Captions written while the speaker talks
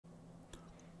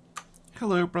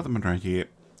Hello, Brother Monroe here.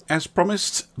 As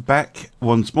promised, back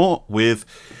once more with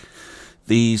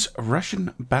these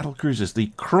Russian battle cruisers,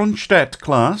 the Kronstadt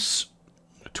class,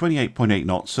 28.8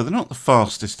 knots, so they're not the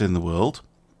fastest in the world.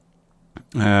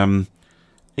 8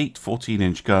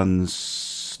 14-inch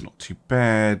guns, not too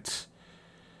bad.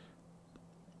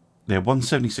 They're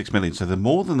 176 million, so they're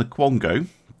more than the Quongo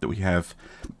that we have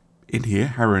in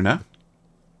here, Haruna.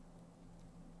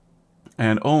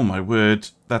 And oh my word,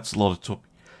 that's a lot of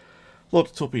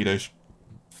torpedoes.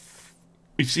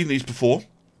 We've seen these before.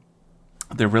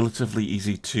 They're relatively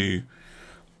easy to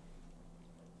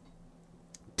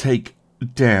take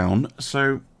down,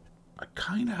 so I'm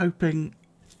kind of hoping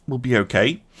we'll be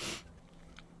okay.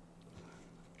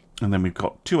 And then we've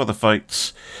got two other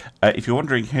fights. If you're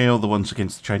wondering how the ones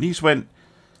against the Chinese went,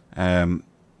 oh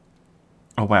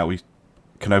wow, we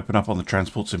can open up on the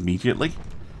transports immediately.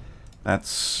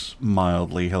 That's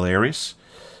mildly hilarious.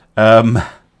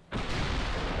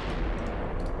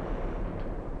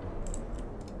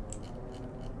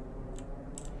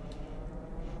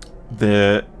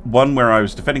 The one where I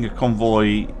was defending a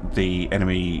convoy, the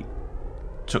enemy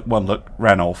took one look,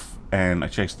 ran off, and I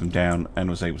chased them down and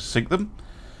was able to sink them,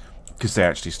 because they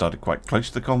actually started quite close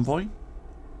to the convoy.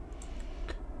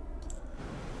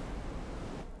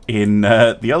 In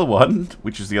the other one,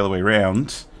 which is the other way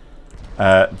around,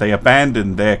 they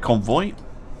abandoned their convoy,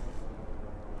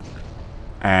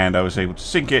 and I was able to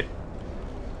sink it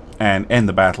and end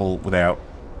the battle without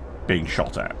being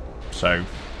shot at. So,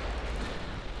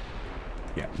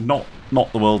 yeah, not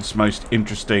the world's most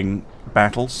interesting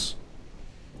battles,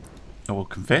 I will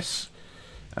confess.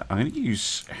 I'm going to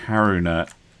use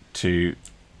Haruna to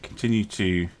continue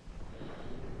to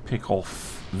pick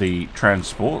off the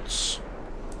transports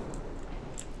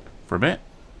for a bit.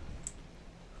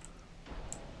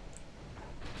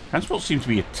 Transports seem to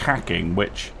be attacking,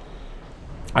 which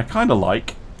I kind of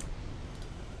like.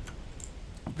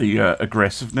 The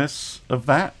aggressiveness of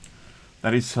that.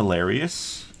 That is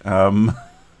hilarious. Not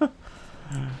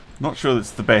sure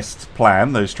that's the best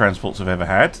plan those transports have ever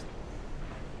had.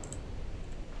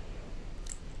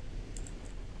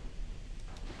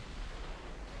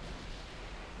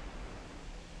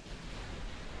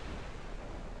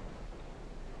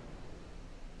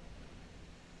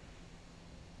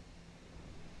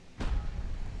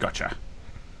 Gotcha.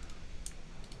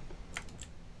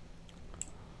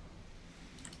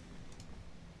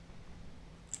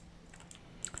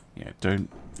 Yeah, don't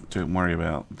worry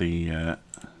about the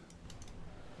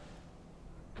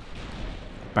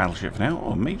battleship for now.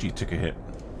 Oh, Meiji took a hit.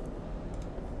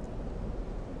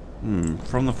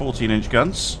 From the 14-inch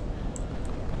guns.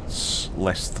 It's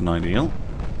less than ideal.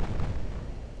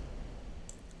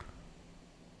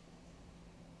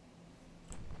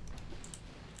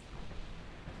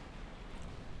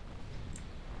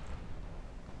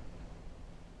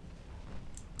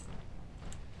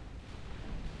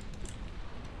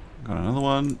 Got another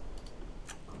one.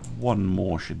 One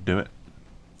more should do it.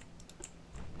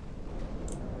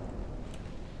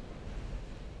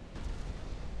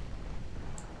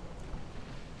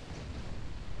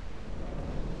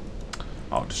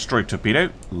 Oh, destroyed torpedo.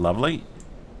 Lovely.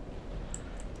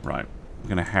 Right. I'm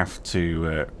going to have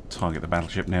to target the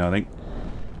battleship now, I think.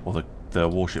 Or the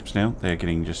warships now. They're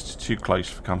getting just too close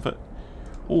for comfort.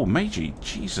 Oh, Meiji.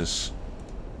 Jesus.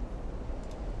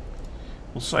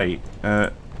 We'll say,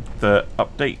 the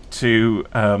update to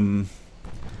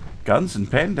guns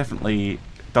and pen, definitely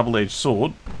double-edged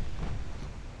sword.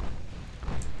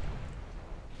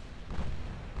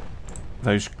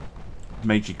 Those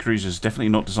Meiji cruisers definitely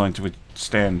not designed to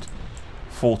withstand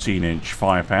 14-inch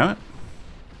firepower.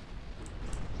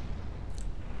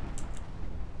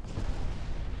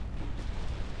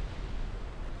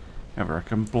 However, I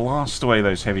can blast away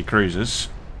those heavy cruisers.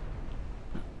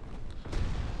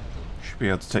 Should be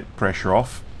able to take the pressure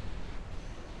off.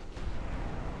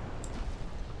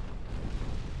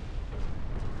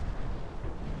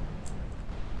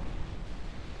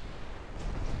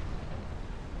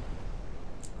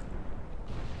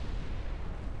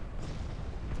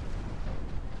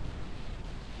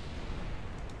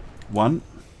 One.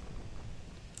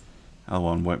 Other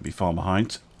one won't be far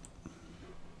behind.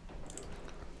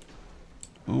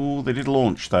 Oh, they did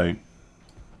launch though.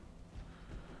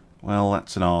 Well,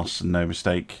 that's an arse and no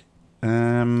mistake.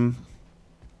 Actually,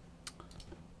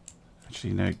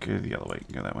 no, go the other way.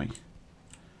 Go that way.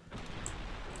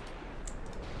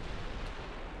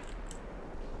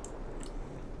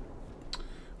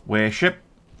 Warship.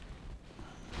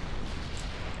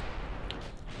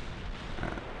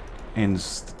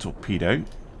 Ends the torpedo.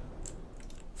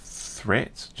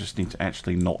 Threat. Just need to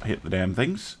actually not hit the damn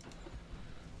things.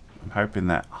 I'm hoping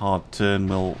that hard turn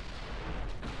will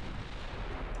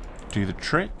do the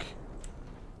trick.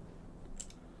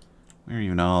 Where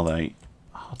even are they?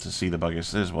 Hard to see the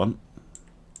buggers. There's one.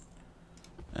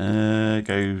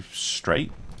 Go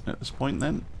straight at this point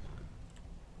then.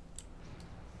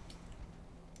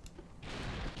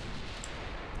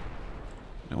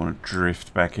 Don't want to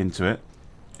drift back into it.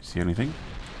 It's the only thing.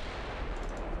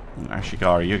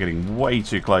 Ashigari, you're getting way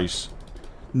too close.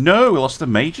 No, we lost the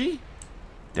Meiji?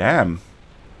 Damn.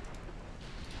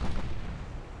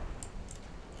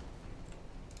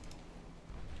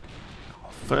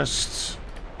 First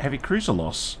heavy cruiser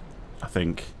loss, I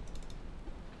think.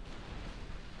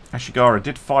 Ashigara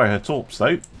did fire her torps,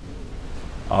 though.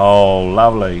 Oh,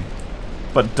 lovely.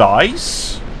 But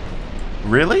dies?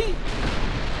 Really?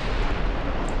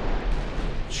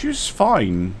 She was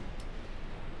fine.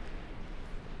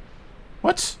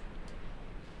 What?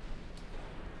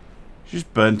 She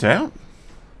just burnt out?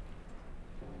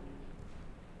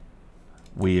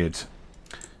 Weird.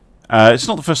 It's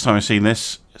not the first time I've seen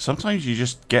this. Sometimes you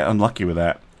just get unlucky with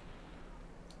that.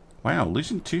 Wow,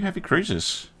 losing 2 heavy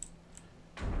cruisers.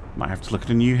 Might have to look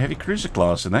at a new heavy cruiser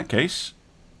class in that case.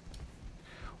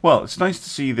 Well, it's nice to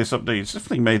see this update. It's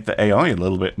definitely made the AI a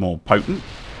little bit more potent.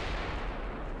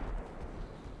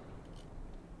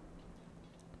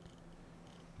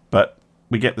 But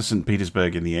we get the St.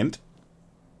 Petersburg in the end.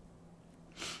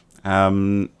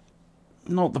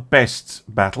 Not the best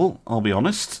battle, I'll be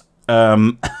honest.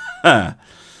 But,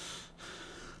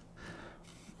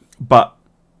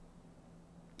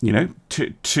 you know,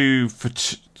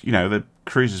 you know, the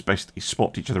cruisers basically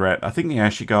swapped each other out. I think the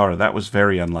Ashigara, that was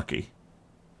very unlucky.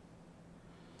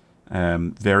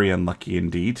 Very unlucky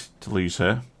indeed to lose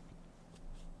her.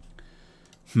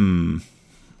 I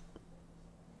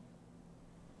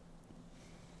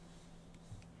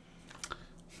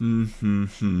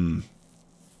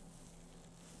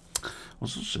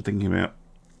was also thinking about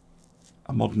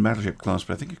a modern battleship class,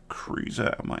 but I think a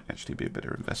cruiser might actually be a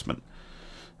better investment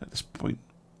at this point.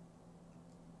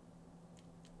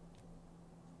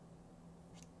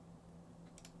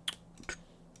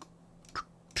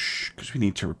 Because we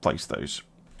need to replace those.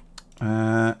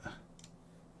 Right,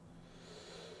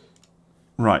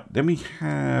 then we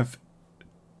have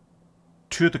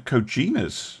 2 of the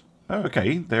Kojimas. Oh,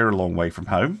 okay, they're a long way from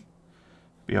home.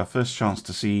 Be our first chance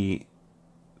to see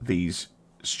these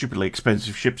stupidly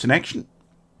expensive ships in action.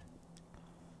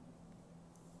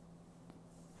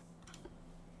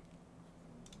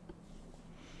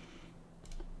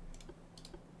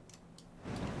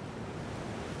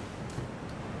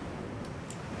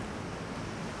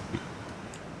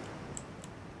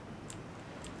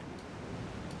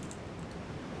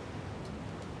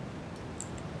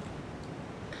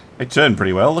 They turned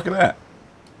pretty well, look at that.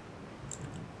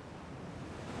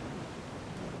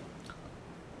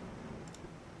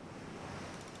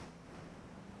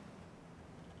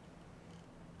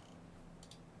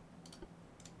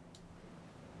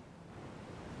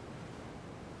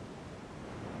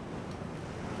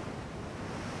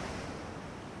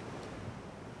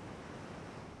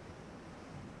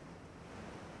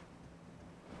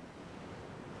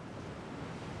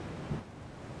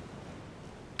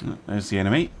 There's the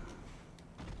enemy.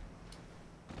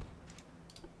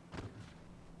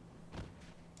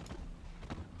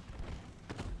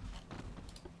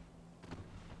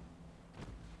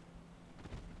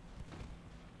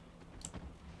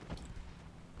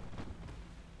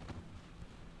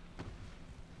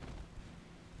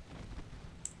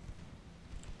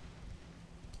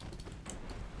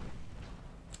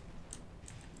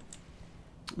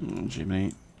 Oh,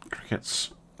 Jimmy.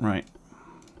 Crickets. Right.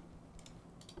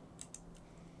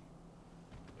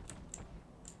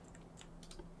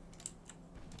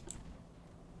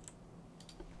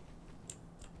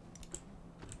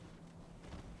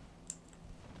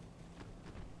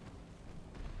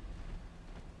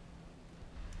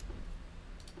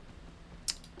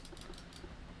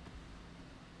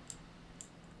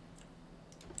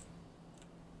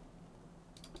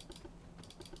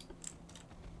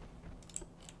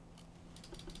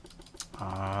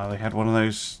 They had one of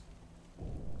those.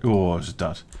 Oh, it was a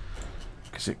dud.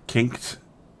 Because it kinked.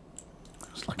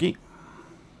 That was lucky.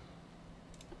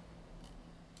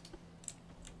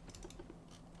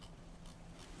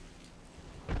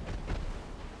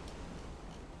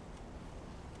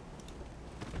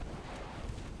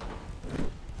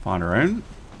 Find our own.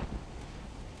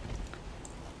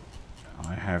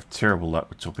 I have terrible luck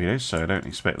with torpedoes, so I don't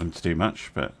expect them to do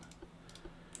much, but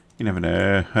you never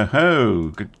know. Ho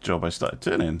ho! Good job I started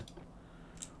turning.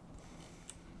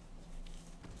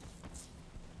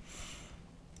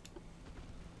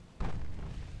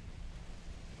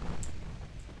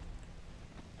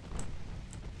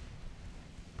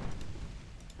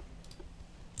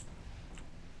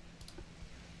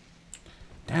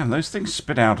 Damn, those things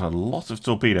spit out a lot of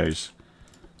torpedoes.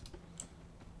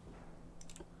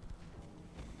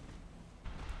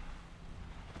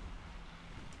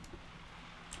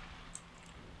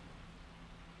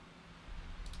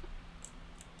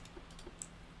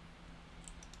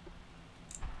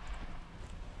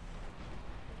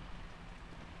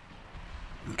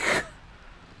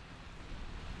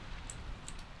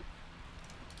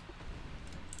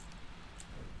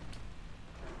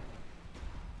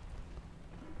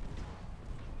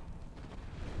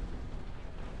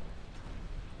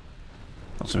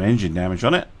 Got some engine damage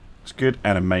on it. It's good.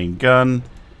 And a main gun.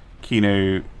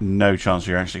 Kino, no chance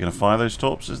you're actually going to fire those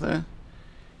torps, is there?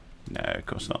 No, of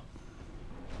course not.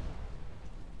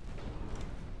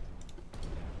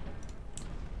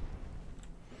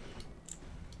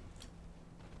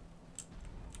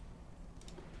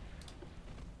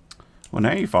 Well,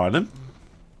 now you fire them.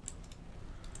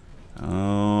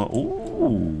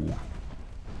 Ooh.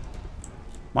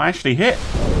 Might actually hit.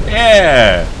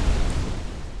 Yeah!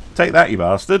 Take that, you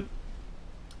bastard.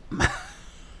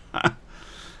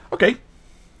 Okay.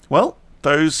 Well,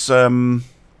 those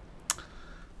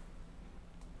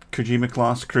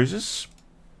Kojima-class cruisers,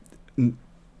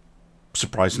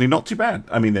 surprisingly not too bad.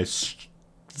 I mean, they're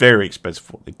very expensive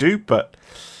for what they do, but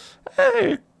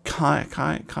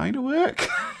kind of work.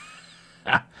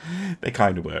 They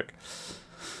kind of work.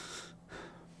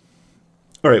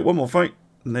 Alright, one more fight,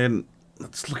 and then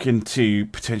let's look into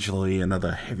potentially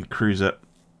another heavy cruiser.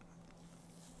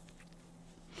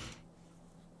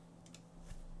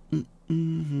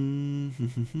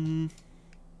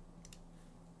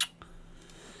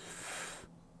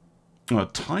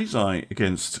 Taizai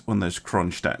against one of those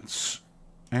Kronstadts,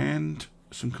 and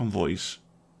some convoys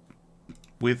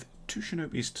with 2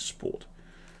 Shinobis to support.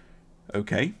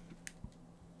 Okay.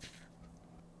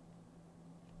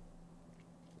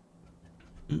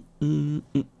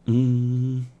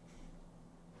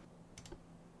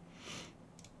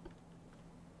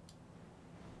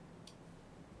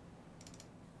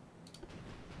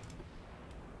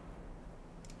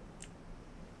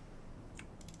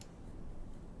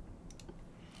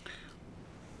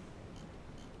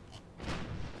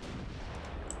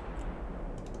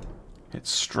 Hit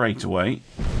straight away.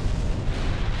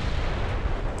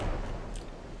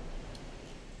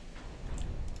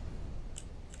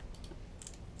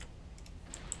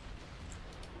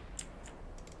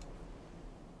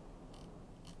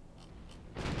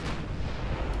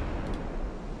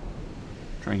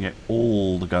 Try and get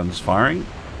all the guns firing.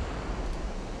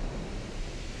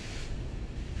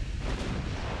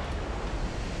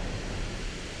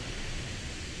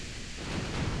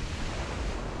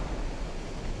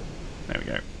 There we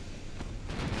go.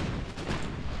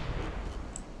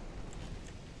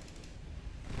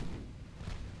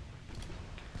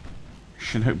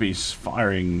 Shinobi's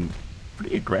firing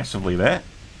pretty aggressively there.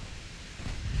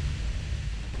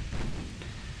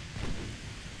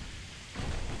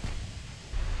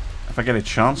 If I get a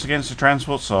chance against the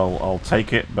transports, I'll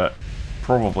take it, but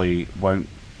probably won't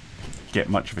get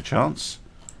much of a chance.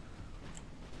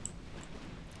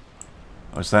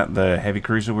 Oh, is that the heavy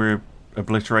cruiser we're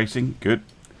obliterating? Good.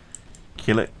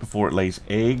 Kill it before it lays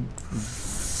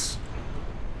eggs.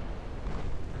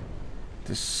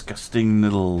 Disgusting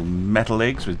little metal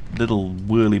eggs with little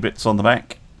whirly bits on the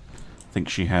back. I think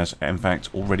she has, in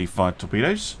fact, already fired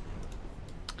torpedoes,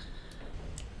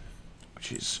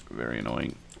 which is very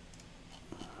annoying.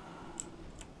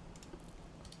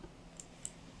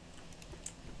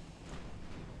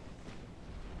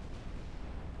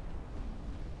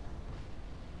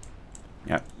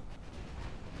 Yep.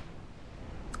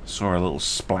 Saw a little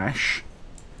splash.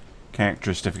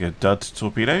 Characteristic of a dud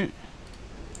torpedo.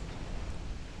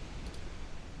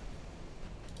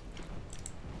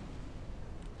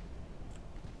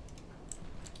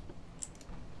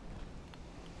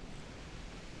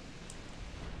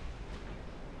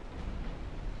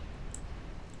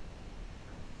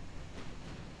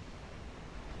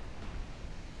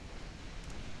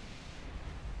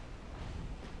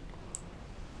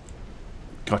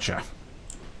 Gotcha.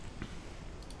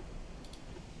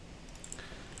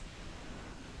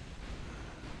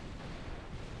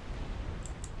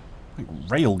 Like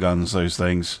rail guns, those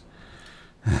things.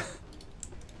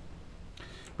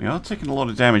 We are taking a lot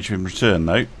of damage in return,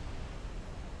 though.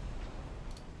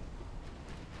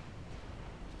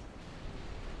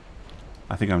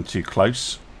 I think I'm too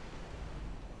close.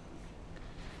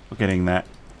 We're getting that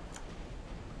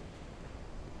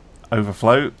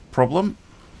overflow problem.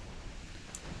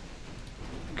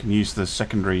 Can use the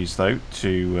secondaries though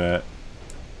to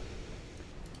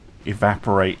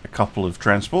evaporate a couple of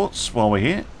transports while we're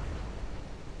here.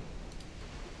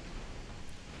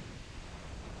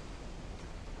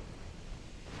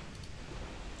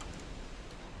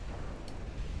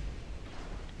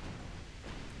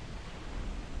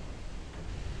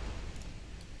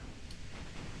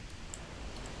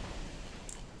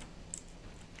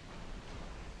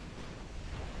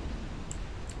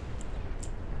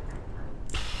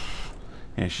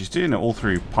 Yeah, she's doing it all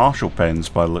through partial pens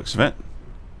by the looks of it.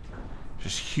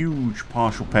 Just huge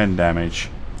partial pen damage.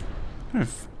 I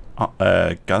don't know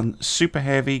if, gun, super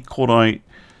heavy, cordite,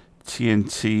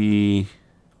 TNT,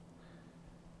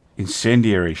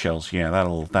 incendiary shells. Yeah,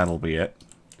 that'll be it.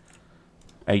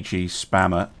 HE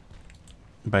spammer,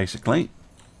 basically.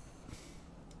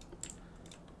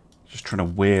 Just trying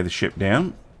to wear the ship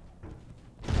down.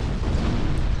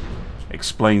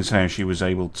 Explains how she was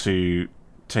able to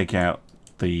take out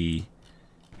the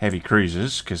heavy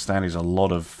cruisers, because that is a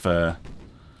lot of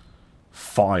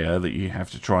fire that you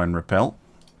have to try and repel.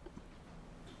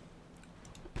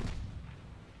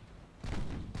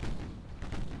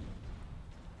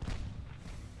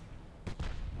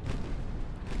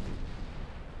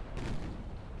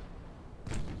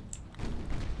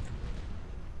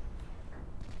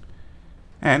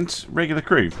 And regular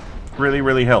crew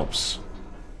really helps.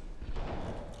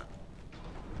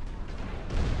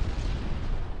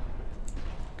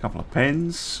 Couple of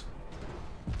pens.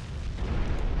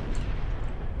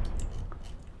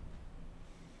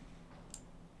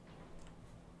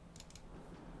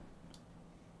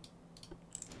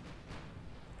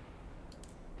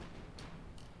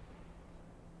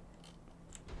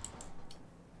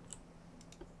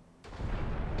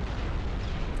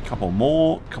 Couple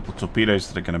more, couple of torpedoes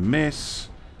that are going to miss,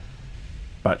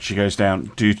 but she goes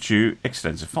down due to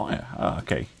extensive fire. Ah,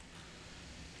 okay.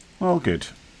 Well, good.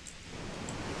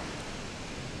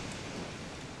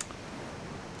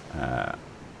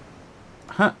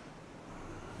 Huh.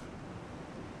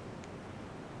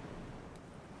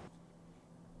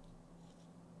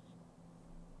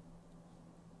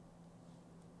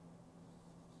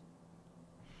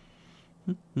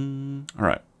 All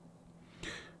right.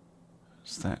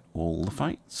 Is that all the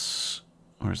fights?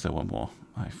 Or is there one more?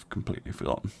 I've completely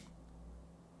forgotten.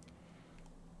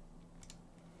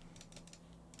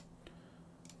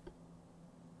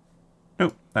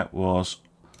 Nope, that was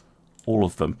all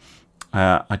of them.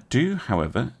 I do,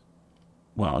 however...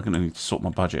 Well, I'm going to need to sort my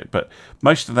budget, but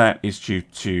most of that is due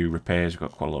to repairs. We've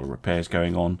got quite a lot of repairs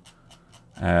going on.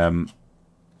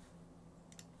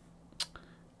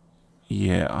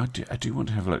 Yeah, I do want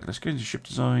to have a look. Let's go into ship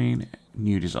design,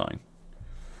 new design.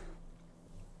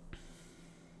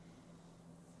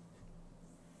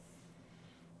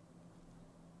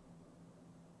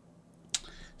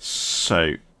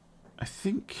 So, I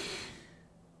think...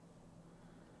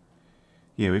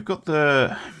 Yeah, we've got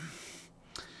the...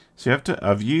 So you have to...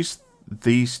 I've used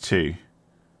these two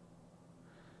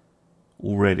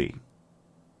already.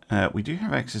 We do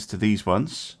have access to these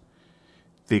ones.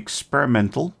 The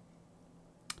experimental,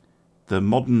 the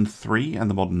modern 3 and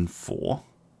the modern 4.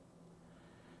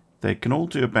 They can all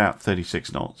do about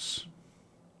 36 knots.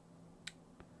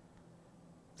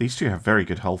 These two have very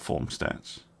good hull form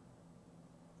stats.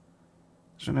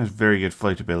 This one has very good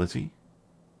floatability.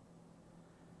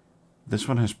 This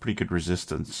one has pretty good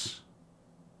resistance.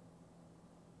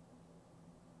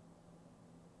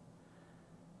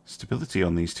 Stability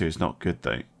on these two is not good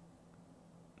though.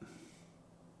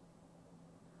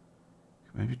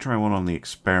 Maybe try one on the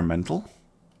experimental.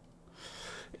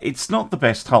 It's not the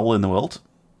best hull in the world.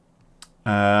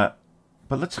 But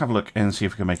let's have a look and see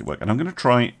if we can make it work. And I'm going to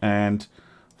try and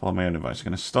follow my own advice. I'm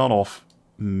going to start off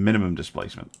minimum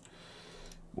displacement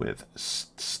with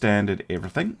standard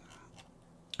everything.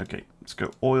 Okay, let's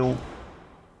go oil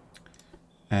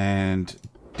and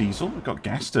diesel. We've got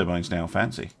gas turbines now,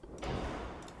 fancy.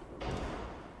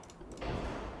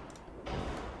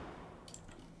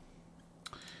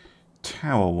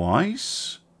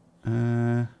 Tower-wise,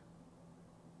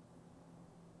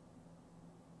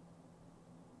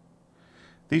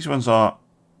 these ones are,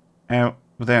 out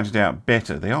without a doubt,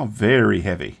 better. They are very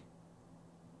heavy.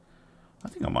 I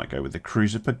think I might go with the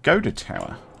Cruiser Pagoda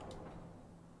Tower.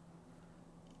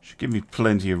 Should give me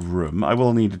plenty of room. I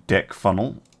will need a deck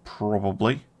funnel,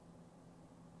 probably.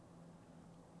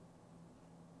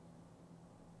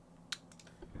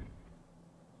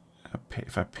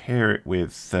 If I pair it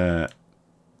with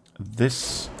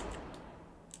this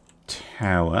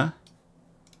tower,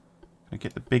 can I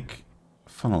get the big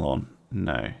funnel on?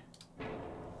 No.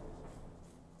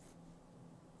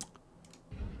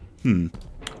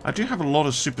 I do have a lot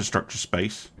of superstructure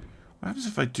space. What happens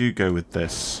if I do go with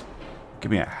this?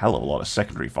 Give me a hell of a lot of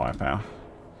secondary firepower.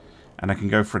 And I can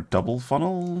go for a double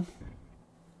funnel.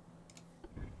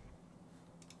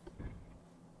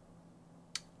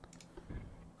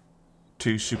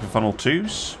 Two super funnel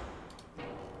 2s.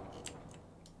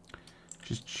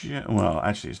 Well,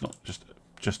 actually, it's not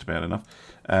just about enough.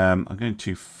 I'm going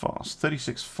too fast.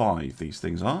 36.5 these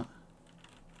things are.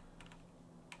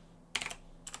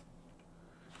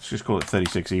 Let's just call it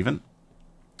 36 even.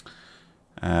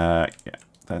 Yeah,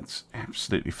 that's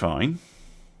absolutely fine.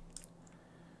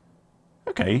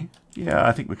 Okay, yeah,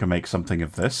 I think we can make something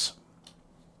of this.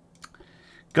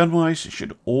 Gun-wise, it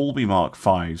should all be Mark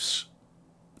 5s.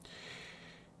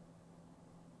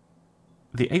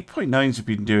 The 8.9s have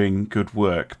been doing good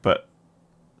work, but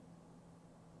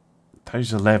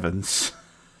those 11s...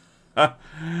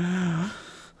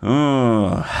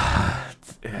 oh,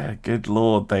 good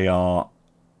lord, they are...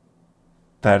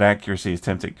 That accuracy is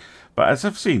tempting. But as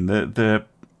I've seen, the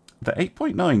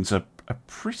 8.9s are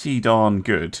pretty darn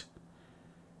good.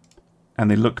 And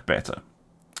they look better.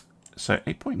 So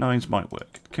 8.9s might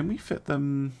work. Can we fit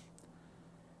them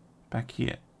back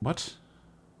here? What?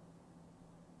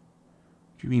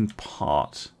 Do you mean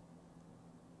part?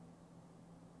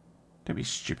 Don't be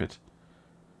stupid.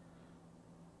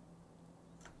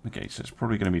 Okay, so it's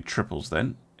probably going to be triples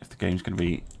then. If the game's going to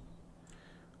be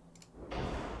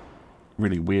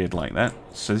really weird like that.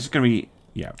 So this is going to be,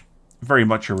 yeah, very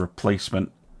much a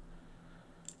replacement.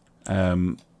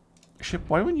 Ship,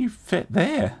 why wouldn't you fit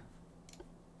there?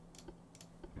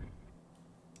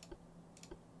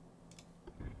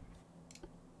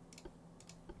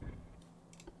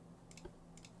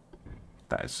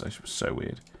 That is so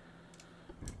weird.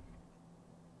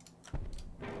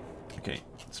 Okay,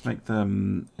 let's make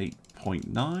them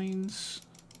 8.9s.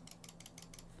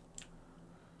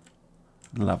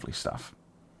 Lovely stuff.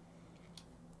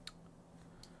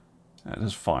 That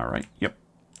does fire, right? Yep.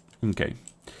 Okay.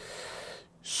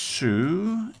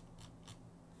 So,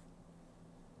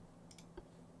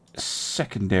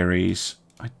 secondaries.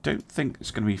 I don't think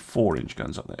it's going to be 4-inch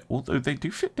guns up there, although they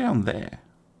do fit down there.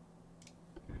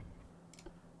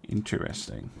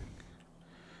 Interesting.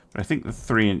 But I think the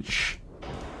 3-inch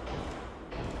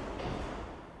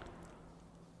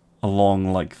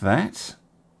along like that.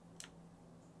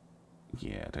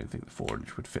 Yeah, I don't think the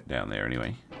 4-inch would fit down there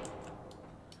anyway.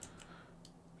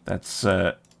 That's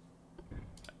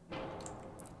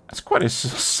quite a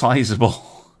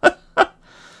sizable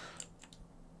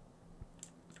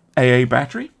AA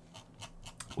battery.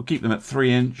 We'll keep them at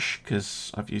 3-inch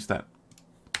because I've used that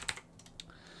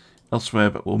elsewhere,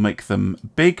 but we'll make them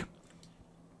big.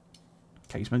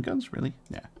 Casement guns, really?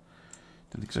 Yeah.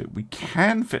 Don't think so. We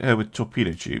can fit her with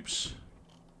torpedo tubes.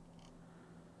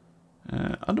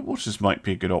 Underwaters might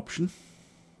be a good option.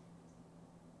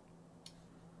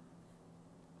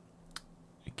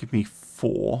 Give me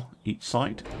 4 each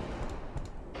side.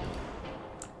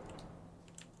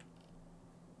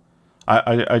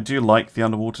 I do like the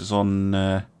underwaters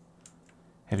on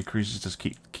heavy cruisers. Just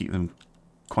keep them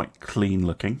quite clean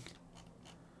looking.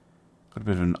 Got a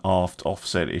bit of an aft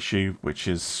offset issue, which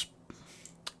is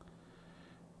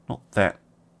not that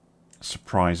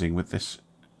surprising with this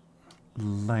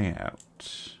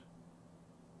layout.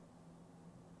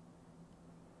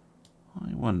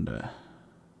 I wonder.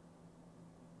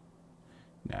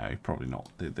 No, probably not.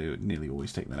 They would nearly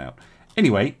always take that out.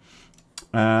 Anyway,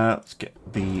 let's get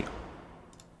the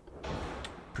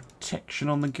protection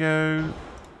on the go.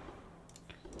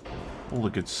 All the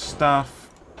good stuff.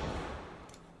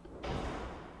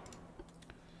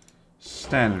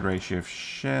 Standard ratio of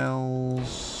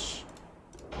shells.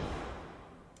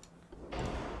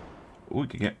 We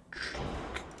could get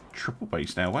triple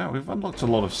base now. Wow, we've unlocked a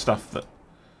lot of stuff that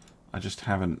I just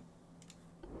haven't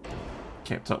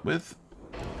kept up with.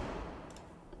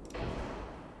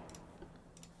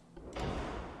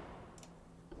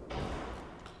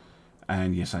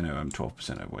 And yes, I know I'm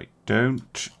 12% overweight.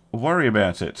 Don't worry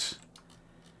about it.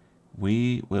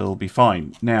 We will be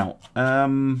fine. Now,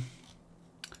 let's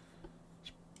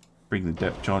bring the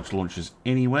depth charge launchers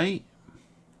anyway.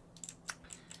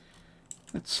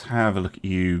 Let's have a look at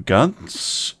you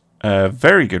guns.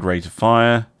 Very good rate of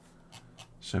fire.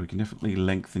 So we can definitely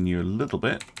lengthen you a little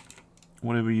bit.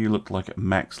 Whatever you look like at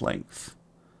max length.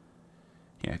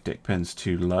 Yeah, deck pen's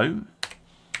too low.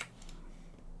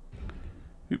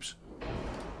 Oops.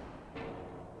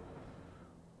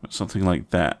 Something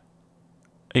like that.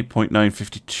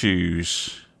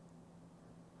 8.952s.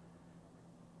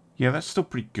 Yeah, that's still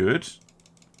pretty good.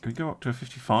 Can we go up to a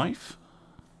 55?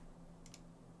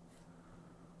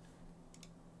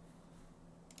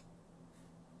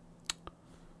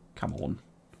 Come on.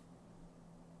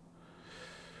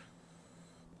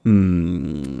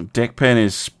 Deck pen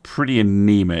is pretty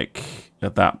anemic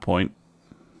at that point.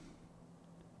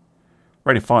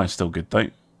 Rate of fire is still good though.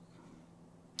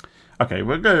 Okay,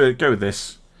 we'll go with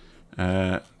this.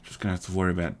 Just gonna have to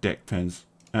worry about deck pens.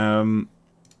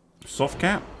 Soft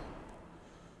cap.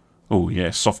 Oh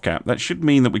yeah, soft cap. That should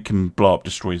mean that we can blow up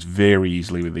destroyers very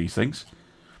easily with these things.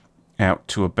 Out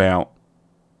to about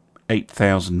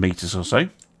 8,000 meters or so.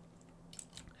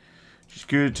 Just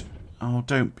good. Oh,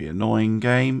 don't be annoying,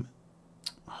 game.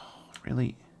 Oh,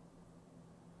 really?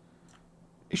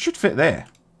 It should fit there.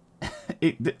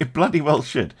 It bloody well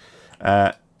should.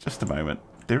 Just a moment.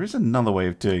 There is another way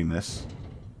of doing this.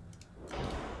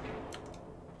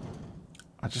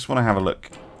 I just want to have a look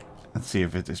and see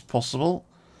if it is possible.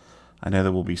 I know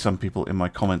there will be some people in my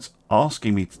comments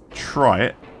asking me to try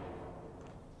it.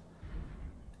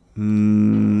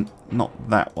 Not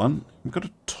that one. We've got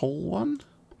a tall one.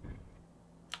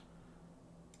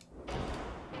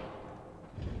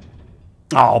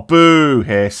 Oh, boo,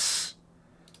 hiss.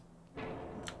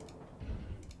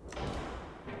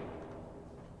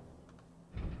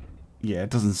 Yeah, it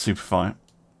doesn't super fire.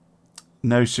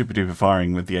 No super duper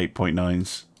firing with the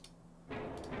 8.9s.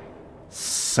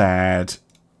 Sad.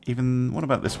 Even, what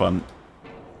about this one?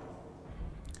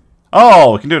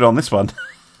 Oh, we can do it on this one.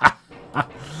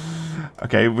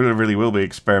 Okay, it really will be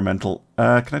experimental.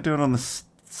 Can I do it on the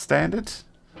standard?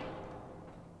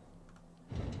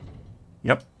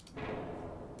 Yep.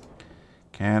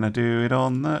 Can I do it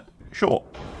on the short?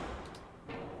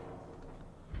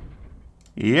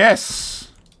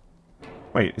 Yes!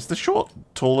 Wait, is the short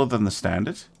taller than the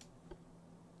standard?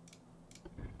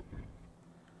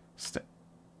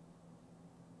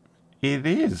 It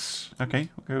is. Okay,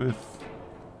 we'll go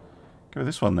with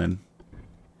this one then.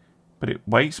 But it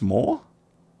weighs more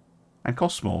and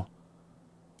costs more.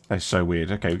 That's so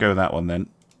weird. Okay, we'll go with that one then.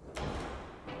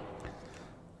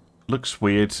 Looks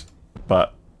weird,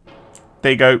 but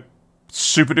there you go.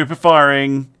 Super duper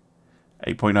firing.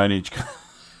 8.9 inch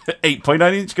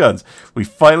 8.9 inch guns. We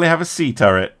finally have a sea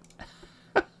turret.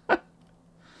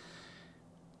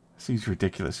 Seems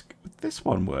ridiculous. Would this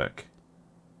one work?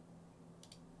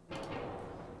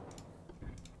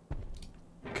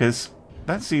 Because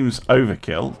that seems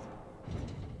overkill.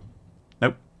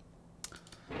 Nope.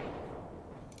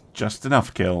 Just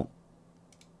enough kill.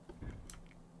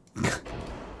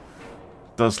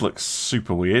 Does look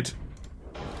super weird.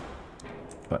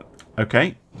 But,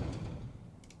 okay.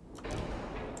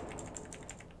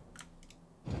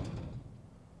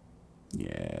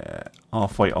 Yeah.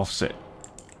 Halfway offset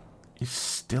is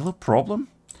still a problem.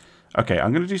 Okay,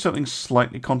 I'm going to do something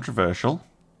slightly controversial.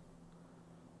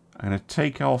 I'm going to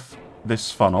take off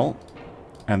this funnel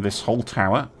and this whole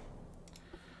tower.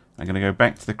 I'm going to go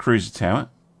back to the cruiser tower.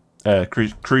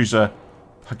 Cruiser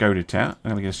pagoda tower.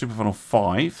 I'm going to get a super funnel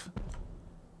 5.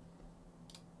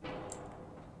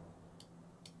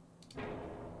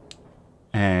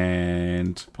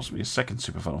 And possibly a second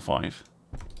super funnel 5.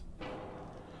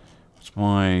 What's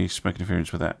my smoke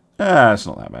interference with that? Ah, it's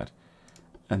not that bad.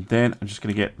 And then I'm just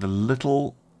going to get the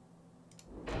little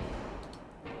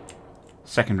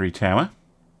secondary tower.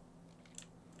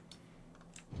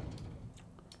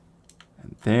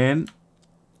 And then...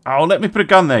 Oh, let me put a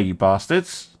gun there, you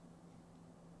bastards.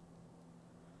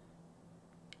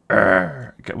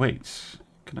 Okay, wait.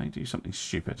 Can I do something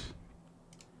stupid?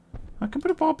 I can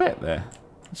put a barbette there.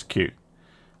 That's cute.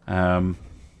 If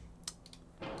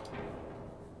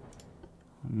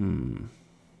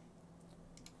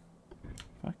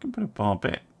I can put a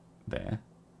barbette there.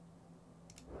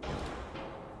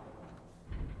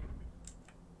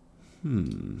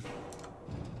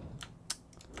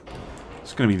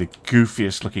 It's going to be the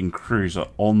goofiest looking cruiser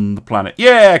on the planet.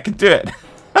 Yeah, I can do it.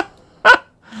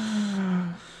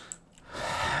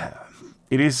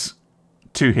 It is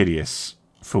too hideous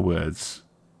for words.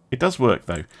 It does work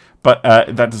though, but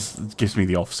that gives me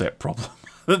the offset problem.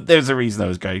 There's a reason I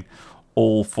was going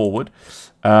all forward,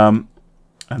 and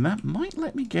that might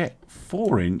let me get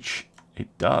 4-inch. It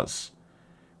does.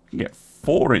 You can get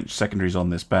 4-inch secondaries on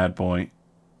this bad boy.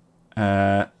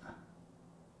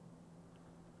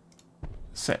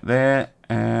 Set there,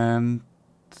 and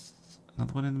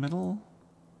another one in the middle.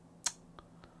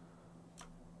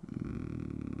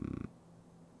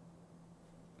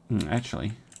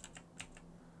 Actually,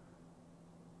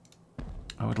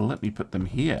 oh, it'll let me put them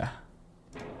here.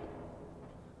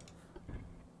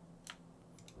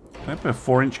 Can I put a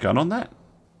 4-inch gun on that?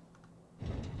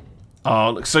 Oh,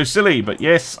 it looks so silly, but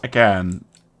yes, I can.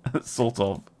 Sort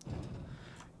of.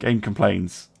 Game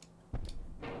complains.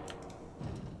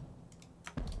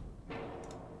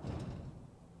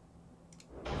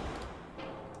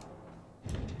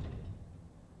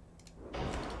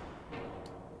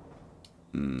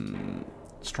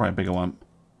 Let's try a bigger one.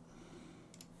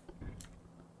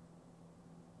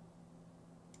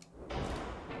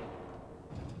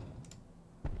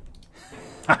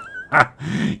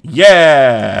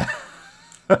 Yeah!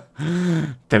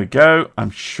 There we go. I'm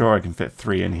sure I can fit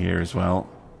 3 in here as well.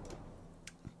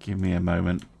 Give me a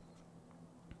moment.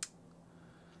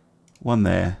 One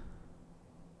there.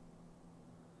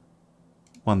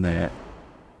 One there.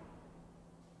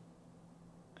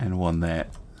 And one there.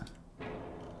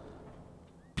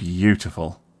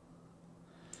 Beautiful.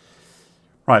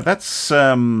 Right, that's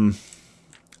a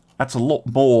lot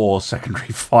more secondary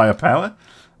firepower.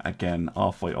 Again,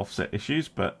 halfway offset issues,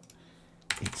 but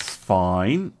it's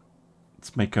fine.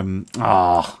 Let's make them...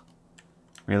 Ah!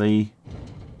 Really?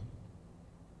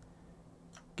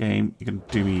 Game, you're going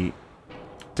to do me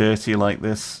dirty like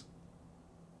this?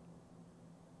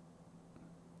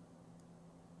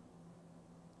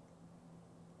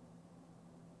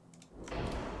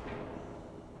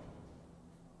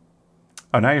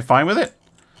 Oh, now you're fine with it?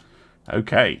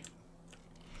 Okay.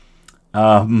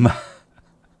 Can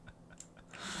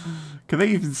they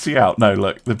even see out? No,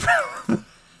 look. The,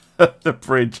 the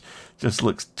bridge just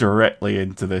looks directly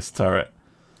into this turret.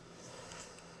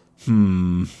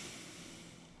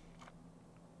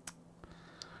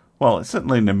 Well, it's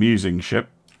certainly an amusing ship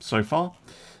so far.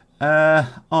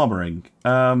 Armouring.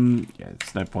 Yeah,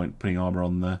 there's no point putting armour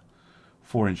on the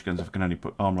 4-inch guns if I can only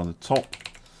put armour on the top.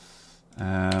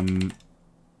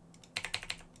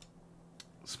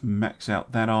 Let's max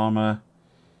out that armour.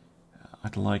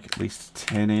 I'd like at least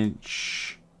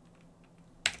 10-inch.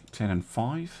 10 and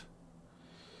 5.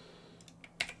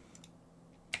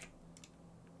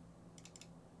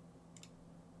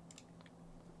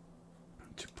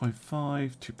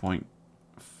 .5, 2.5,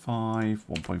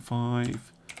 1.5,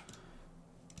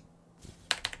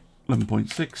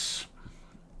 11.6,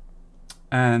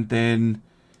 and then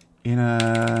in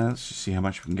a, let's just see how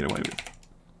much we can get away with.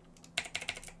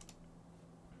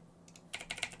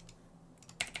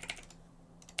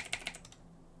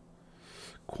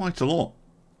 Quite a lot.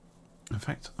 In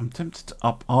fact, I'm tempted to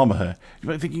up armor her. You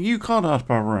might be thinking, you can't up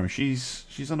armor her. She's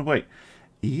underweight.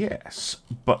 Yes,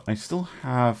 but I still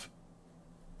have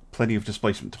plenty of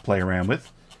displacement to play around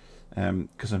with,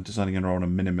 because I'm designing her on a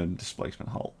minimum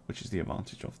displacement hull, which is the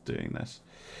advantage of doing this.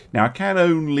 Now, I can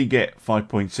only get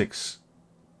 5.6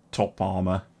 top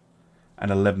armor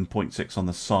and 11.6 on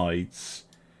the sides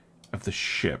of the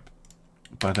ship,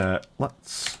 but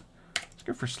let's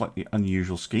go for a slightly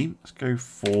unusual scheme. Let's go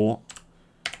for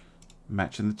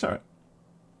matching the turret.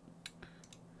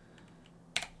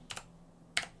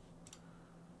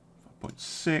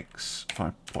 5.6,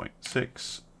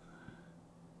 5.6.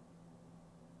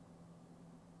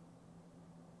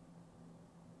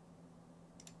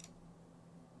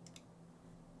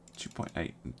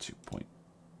 2.8 and 2.8.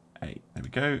 There we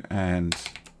go. And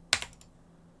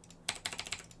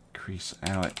increase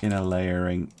our inner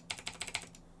layering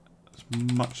as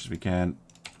much as we can.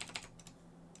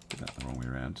 Did that the wrong way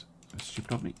around. That's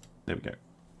stupid of me. There we go.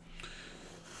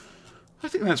 I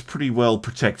think that's pretty well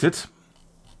protected.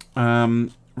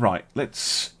 Right,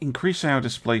 let's increase our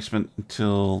displacement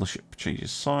until the ship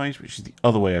changes size, which is the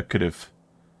other way I could have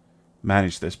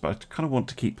managed this, but I kind of want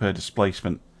to keep her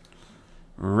displacement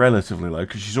relatively low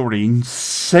because she's already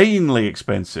insanely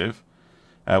expensive,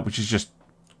 which is just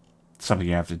something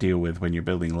you have to deal with when you're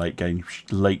building late game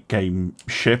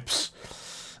ships.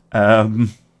 But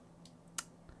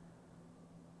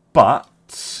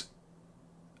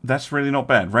that's really not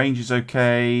bad. Range is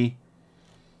okay.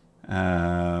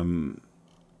 We've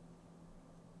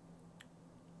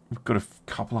got a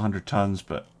couple of 100 tons,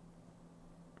 but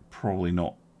probably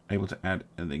not able to add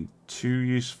anything too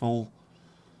useful.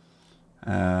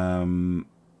 I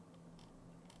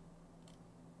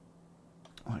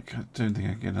don't think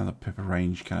I can get another pepper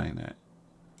range, can I? No.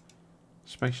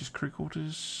 Spacious crew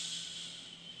quarters?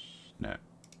 No.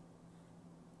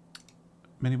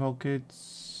 Mini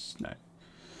bulkheads? No.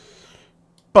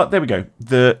 But there we go.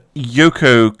 The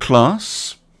Yoko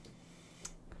class.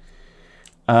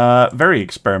 Very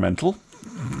experimental.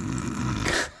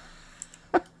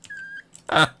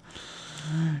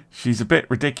 She's a bit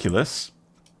ridiculous.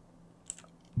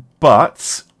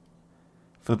 But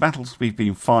for the battles we've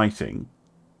been fighting,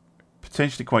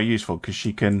 potentially quite useful because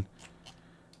she can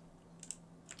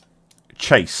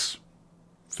chase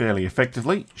fairly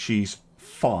effectively. She's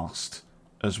fast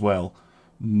as well.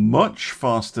 Much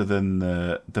faster than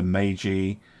the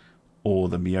Meiji or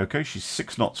the Miyoko. She's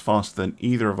 6 knots faster than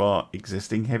either of our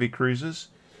existing heavy cruisers.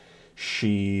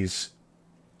 She's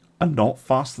a knot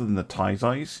faster than the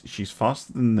Taizais. She's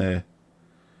faster than the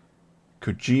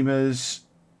Kojimas.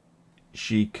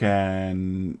 She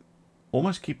can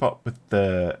almost keep up with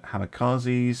the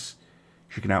Hamikazes.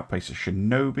 She can outpace a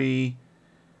Shinobi.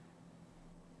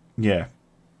 Yeah.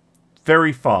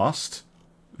 Very fast.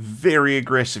 Very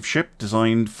aggressive ship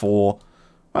designed for,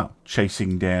 well,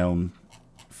 chasing down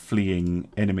fleeing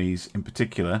enemies in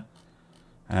particular.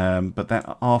 But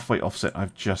that halfway offset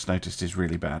I've just noticed is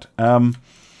really bad.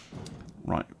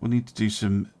 Right, we'll need to do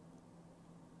some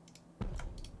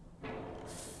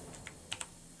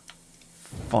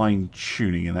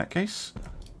fine-tuning in that case.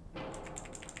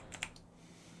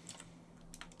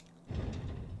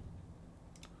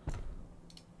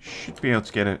 Should be able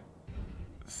to get a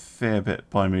fair bit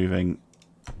by moving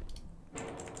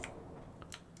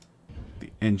the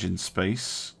engine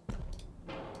space.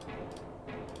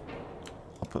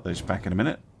 I'll put those back in a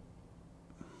minute.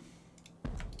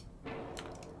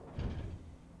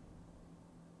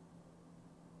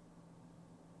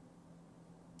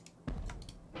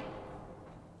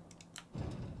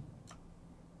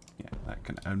 Yeah, that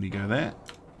can only go there.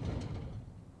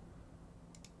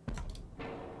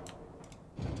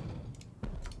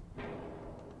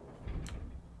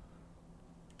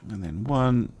 And then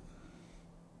 1,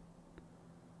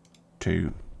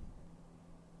 2,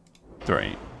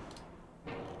 3.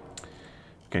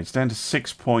 Okay, it's down to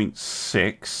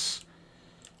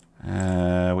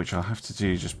 6.6, which I'll have to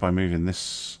do just by moving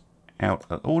this out.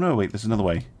 Oh no, wait, there's another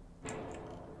way.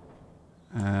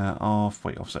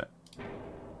 Offset.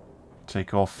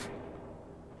 Take off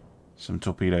some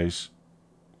torpedoes.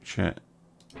 Shit.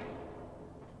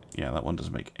 Yeah, that one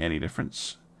doesn't make any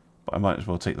difference, but I might as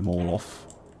well take them all off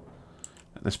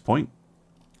at this point.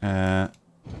 Because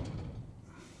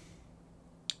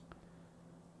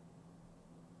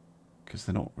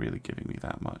they're not really giving me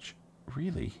that much.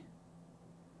 Really?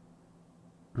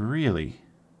 Really?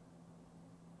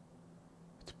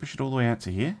 To push it all the way out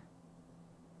to here?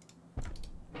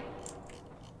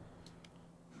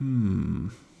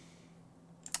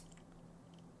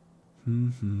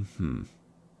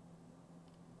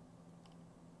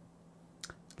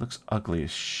 Looks ugly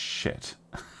as shit.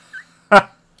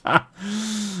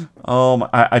 Oh,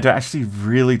 I actually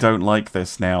really don't like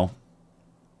this now.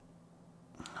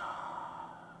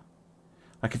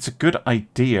 Like, it's a good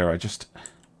idea, I just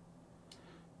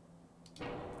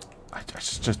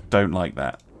don't like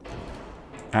that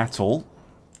at all.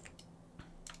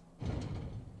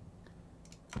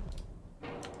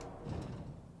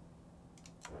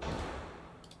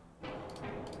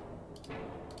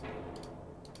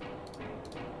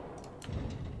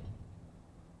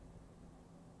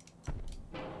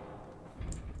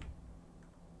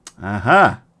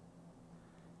 Aha!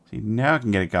 See, now I can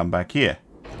get a gun back here.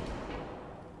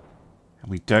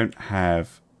 And we don't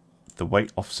have the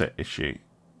weight offset issue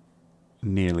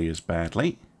nearly as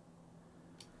badly.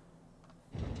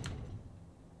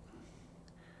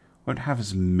 Won't have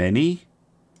as many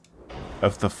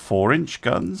of the 4-inch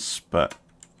guns, but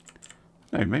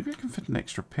no, maybe I can fit an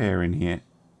extra pair in here.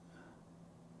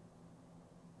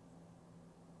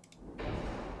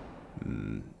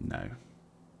 No.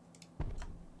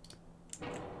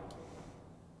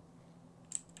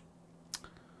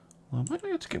 Well, I might be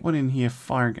able to get one in here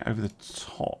firing it over the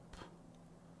top.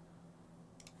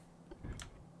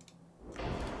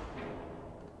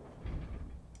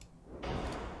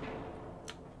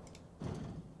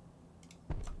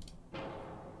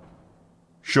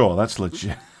 Sure, that's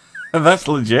legit. That's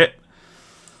legit.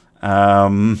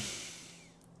 Okay,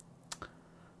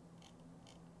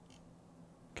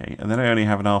 and then I only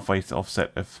have an half-weight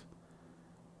offset of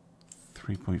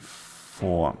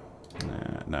 3.4.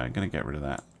 No, I'm going to get rid of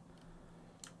that.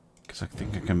 Because I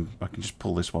think I can just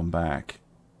pull this one back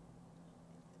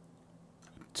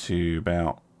to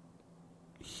about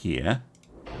here.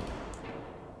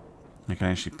 I can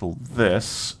actually pull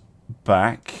this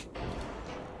back,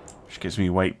 which gives me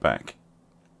weight back.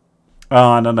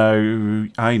 Oh, no,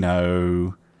 I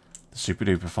know. The super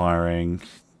duper firing.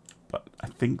 But I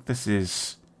think this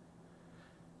is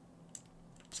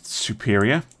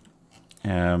superior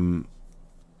in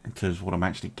terms of what I'm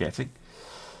actually getting.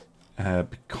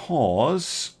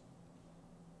 Because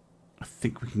I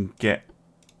think we can get...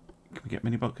 Can we get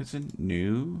mini buckets in?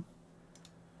 No.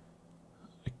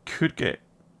 I could get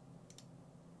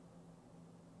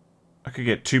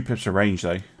 2 pips of range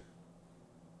though.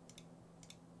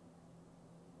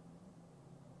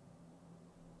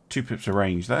 Two pips of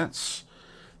range. That's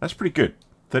pretty good.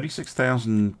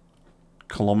 36,000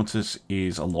 kilometers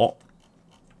is a lot.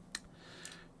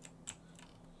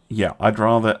 Yeah, I'd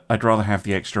rather have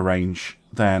the extra range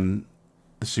than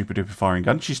the super duper firing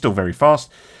gun. She's still very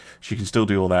fast. She can still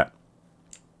do all that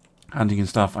hunting and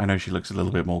stuff. I know she looks a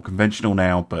little bit more conventional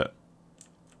now, but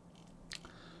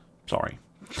sorry.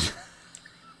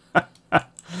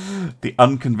 The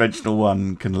unconventional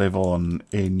one can live on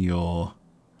in your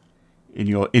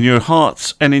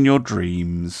hearts and in your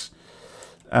dreams.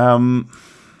 Yeah,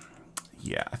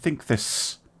 I think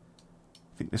this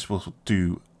will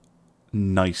do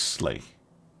nicely.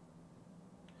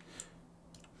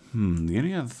 The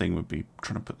only other thing would be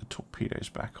trying to put the torpedoes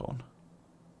back on.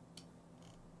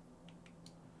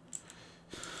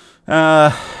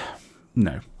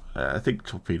 No. I think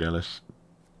torpedoless.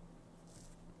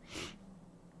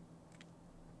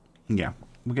 Yeah,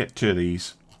 we'll get 2 of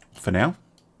these for now.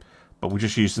 But we'll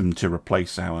just use them to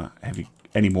replace our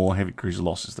any more heavy cruiser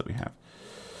losses that we have.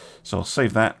 So I'll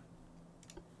save that.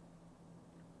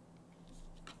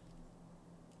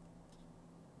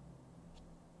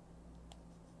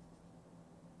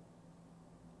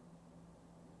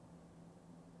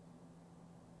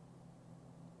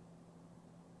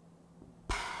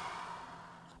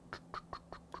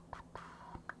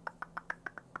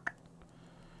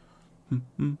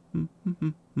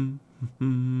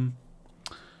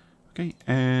 Okay,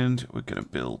 and we're going to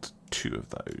build 2 of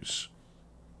those.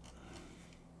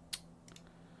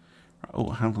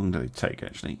 Oh, how long do they take,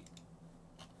 actually?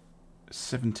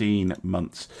 17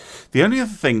 months. The only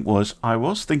other thing was, I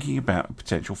was thinking about a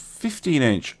potential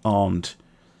 15-inch armed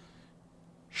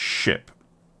ship.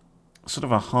 Sort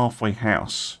of a halfway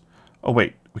house. Oh,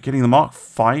 wait, we're getting the Mark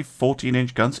 5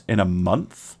 14-inch guns in a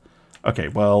month? Okay,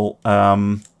 well,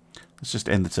 let's just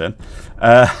end the turn.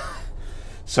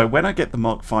 So when I get the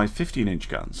Mark 5 15-inch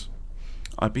guns,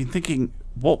 I've been thinking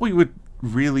what we would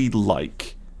really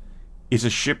like is a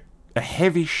ship, a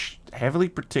heavily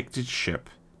protected ship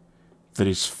that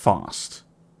is fast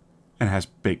and has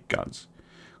big guns.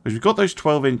 Because we've got those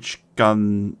 12-inch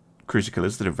gun cruiser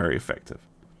killers that are very effective.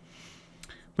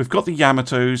 We've got the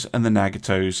Yamatos and the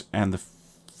Nagatos and the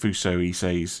Fuso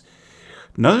Iseis.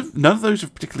 None of those are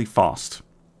particularly fast.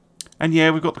 And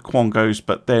yeah, we've got the Quongos,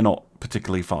 but they're not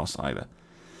particularly fast either.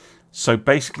 So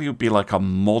basically it would be like a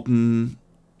modern...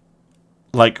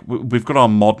 Like, we've got our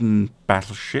modern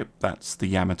battleship. That's the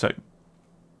Yamato.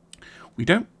 We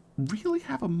don't really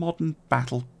have a modern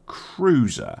battle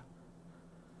cruiser.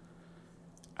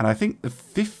 And I think the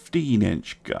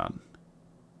 15-inch gun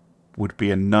would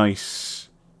be a nice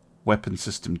weapon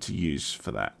system to use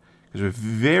for that. Because we're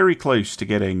very close to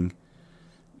getting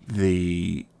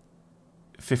the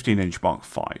 15-inch Mark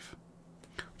 5.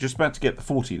 Just about to get the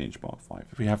 14-inch Mark 5.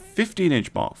 If we have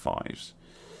 15-inch Mark 5s...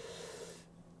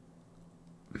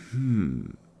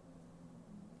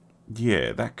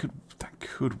 Yeah, that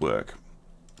could work.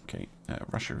 Okay,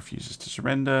 Russia refuses to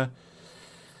surrender.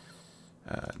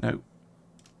 No.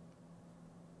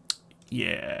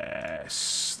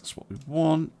 Yes, that's what we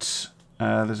want.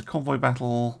 There's a convoy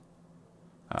battle.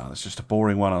 That's just a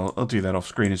boring one. I'll do that off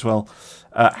screen as well.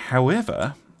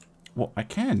 However, what I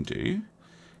can do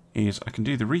is I can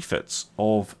do the refits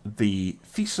of the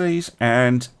Theses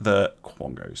and the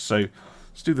Quongos. So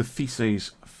let's do the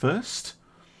Theses first.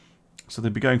 So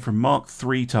they'll be going from Mark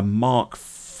 3 to Mark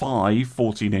 5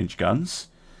 14-inch guns.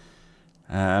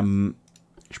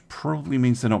 Which probably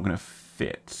means they're not going to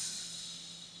fit.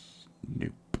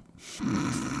 Nope.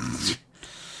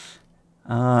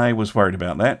 I was worried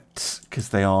about that because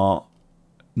they are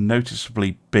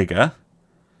noticeably bigger.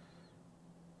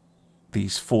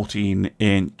 These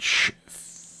 14-inch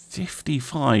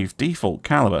 55 default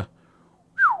caliber.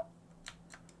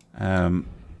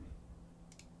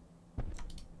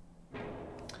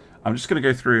 I'm just going to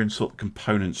go through and sort the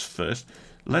components first.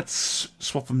 Let's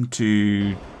swap them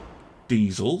to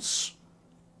diesels,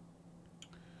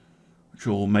 which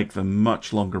will make them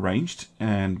much longer ranged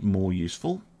and more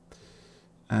useful.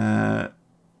 Have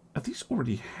these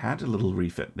already had a little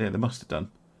refit? Yeah, they must have done.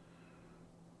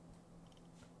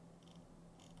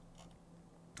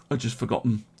 I've just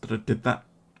forgotten that I did that.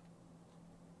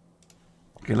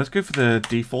 Okay, let's go for the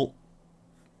default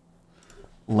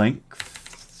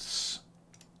lengths.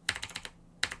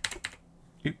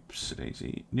 Oops,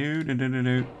 daisy. No,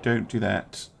 don't do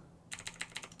that.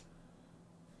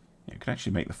 Yeah, you can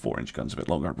actually make the 4-inch guns a bit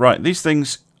longer. Right, these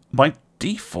things, by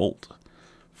default,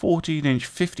 14-inch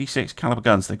 56 caliber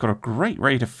guns. They've got a great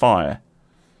rate of fire.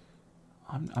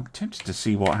 I'm tempted to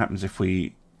see what happens if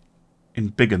we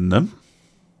embiggen them.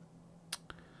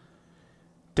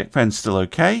 Deck pen's still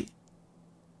okay.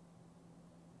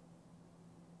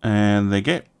 And they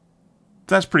get...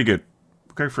 That's pretty good.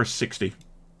 We'll go for a 60.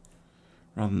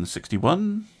 Rather than the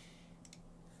 61.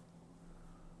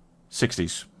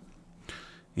 60s.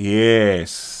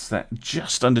 Yes. That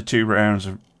just under 2 rounds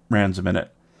a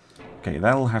minute. Okay,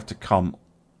 that'll have to come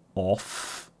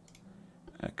off.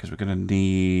 Because we're going to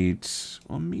need...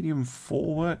 Well, medium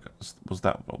 4 work? Was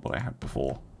that what I had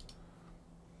before?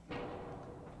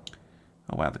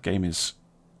 Oh wow, the game is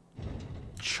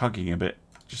chugging a bit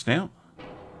just now.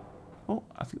 Oh,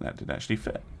 I think that did actually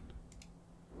fit.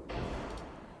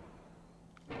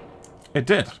 It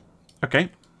did.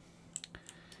 Okay.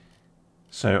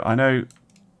 So I know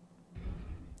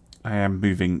I am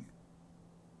moving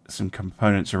some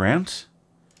components around.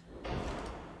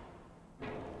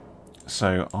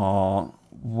 So our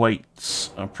weights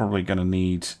are probably going to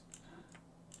need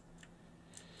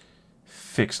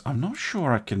fixed. I'm not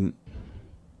sure I can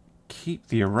keep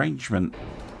the arrangement.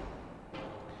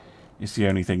 It's the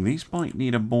only thing. These might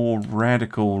need a more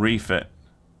radical refit.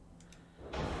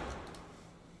 Do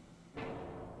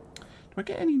I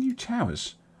get any new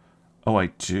towers? Oh, I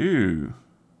do.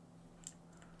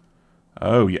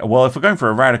 Oh, yeah. Well, if we're going for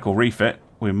a radical refit,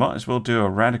 we might as well do a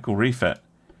radical refit.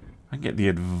 I can get the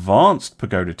advanced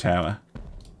pagoda tower.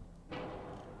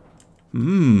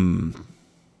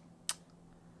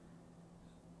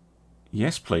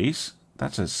 Yes, please.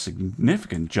 That's a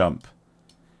significant jump.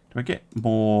 Do I get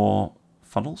more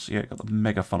funnels? Yeah, got the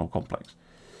mega funnel complex.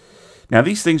 Now,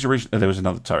 these things originally... there was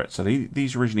another turret. So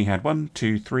these originally had 1,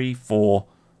 2, 3, 4,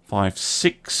 5,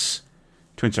 6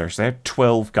 twin turrets. They had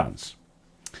 12 guns.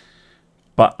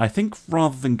 But I think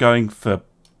rather than going for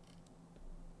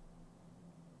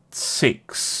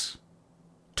 6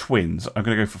 twins, I'm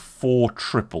going to go for 4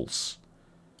 triples.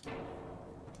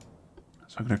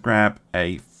 So I'm going to grab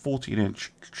a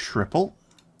 14-inch triple.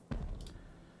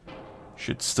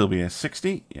 Should still be a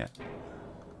 60. Yeah.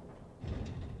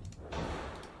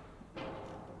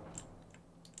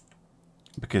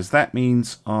 Because that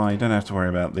means I don't have to worry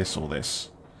about this or this.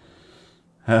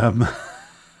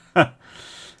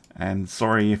 And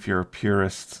sorry if you're a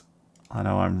purist. I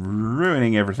know I'm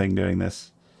ruining everything doing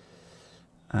this.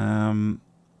 Yeah,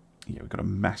 we've got a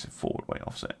massive forward weight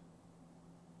offset.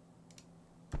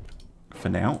 For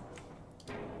now.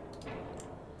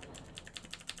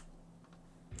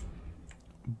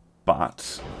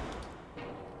 But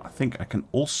I think I can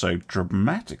also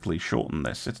dramatically shorten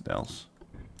their citadels.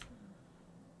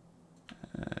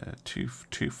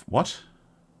 What?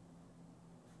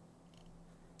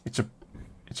 It's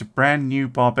a brand new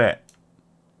barbette.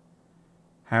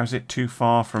 How is it too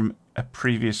far from a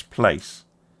previous place?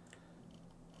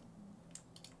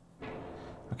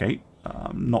 Okay,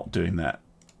 I'm not doing that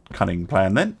cunning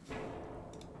plan then.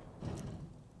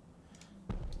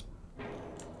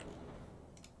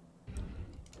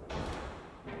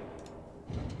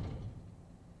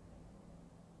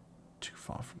 Too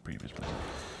far from previous place.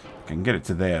 I can get it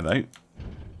to there though.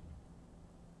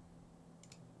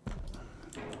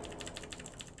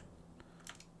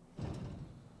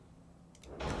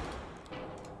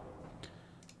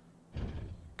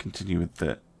 Continue with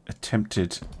the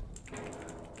attempted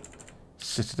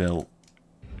citadel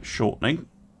shortening.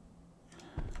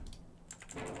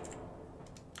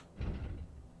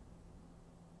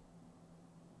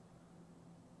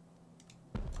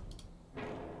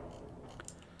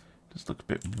 Does look a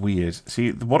bit weird.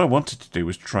 See, what I wanted to do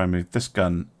was try and move this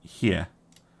gun here,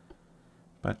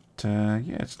 but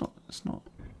yeah, it's not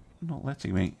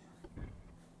letting me.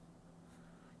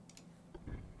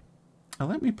 Now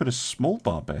let me put a small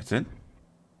barbette in.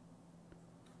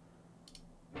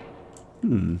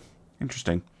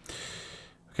 Interesting.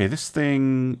 Okay, this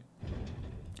thing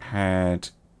had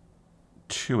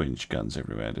 2-inch guns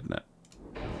everywhere, didn't it?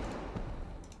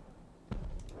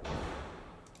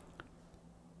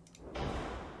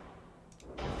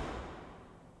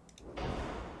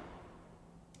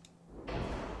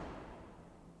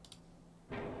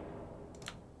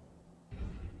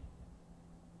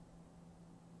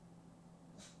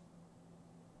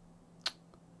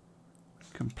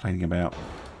 Complaining about.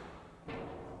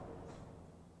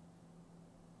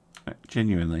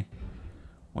 Genuinely,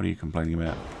 what are you complaining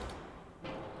about?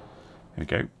 There we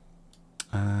go.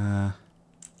 Can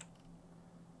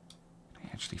they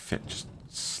actually fit? Just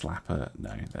slap her?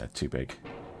 No, they're too big.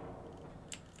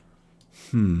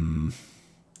 Oh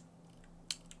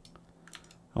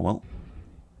well.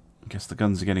 I guess the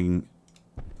guns are getting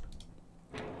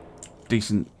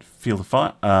decent field of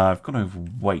fire. I've gone over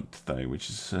weight though, which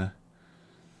is a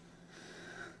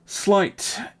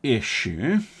slight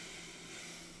issue.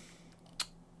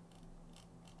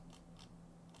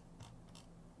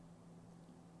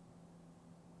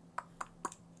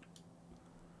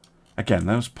 Again,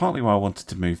 that was partly why I wanted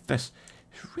to move this.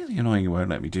 It's really annoying it won't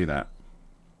let me do that.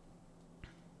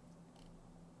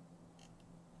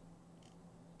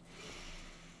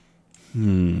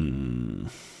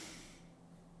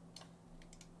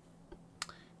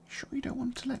 Sure you don't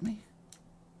want to let me?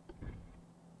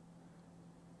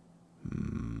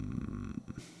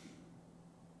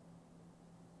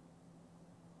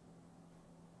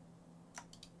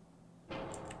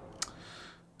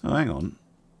 Oh, hang on.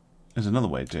 There's another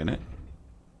way of doing it.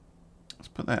 Let's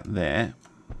put that there.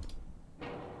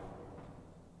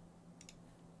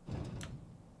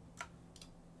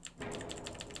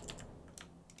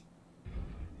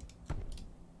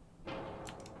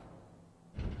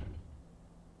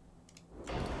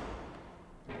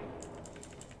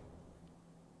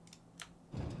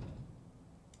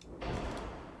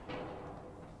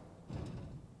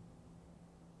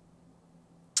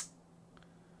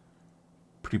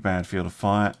 pretty bad field of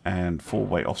fire, and forward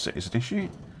weight offset is an issue.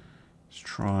 Let's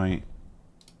try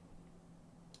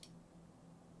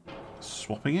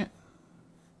swapping it.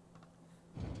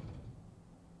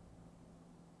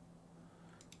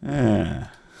 Yeah.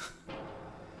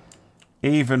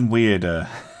 Even weirder.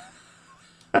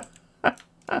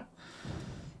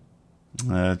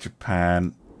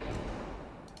 Japan.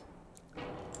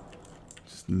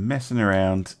 Just messing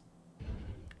around.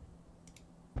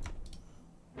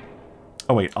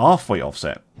 Oh wait, halfway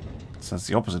offset. So that's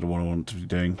the opposite of what I want to be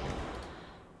doing.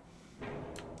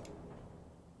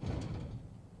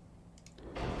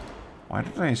 Why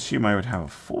did I assume I would have a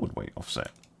forward weight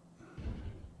offset?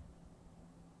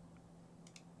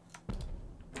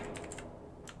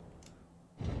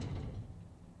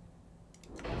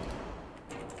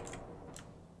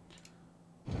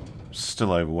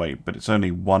 Still overweight, but it's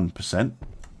only 1%.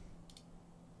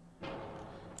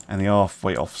 And the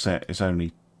halfway offset is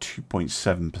only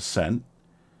 2.7%.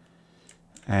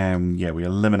 And yeah, we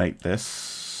eliminate this,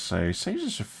 so it saves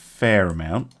us a fair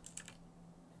amount.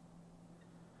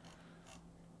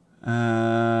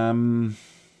 Trying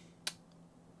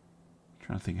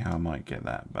to think how I might get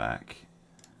that back.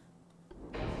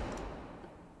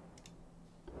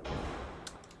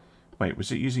 Wait,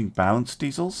 was it using balanced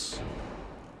diesels?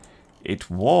 It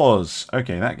was.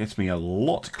 Okay, that gets me a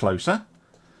lot closer.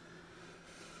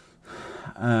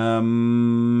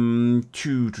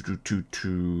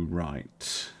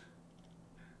 Right.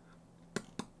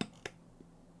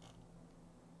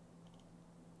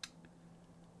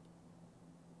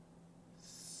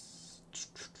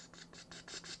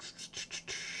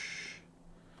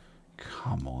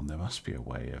 Come on, there must be a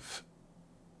way of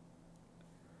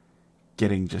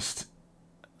getting just,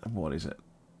 what is it?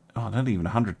 Oh, not even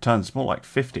 100 tons, more like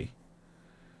 50.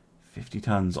 50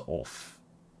 tons off.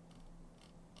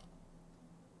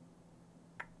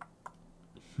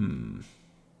 Again,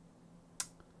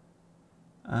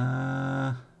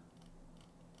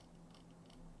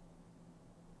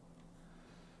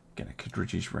 I could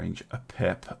reduce range a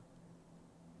pip.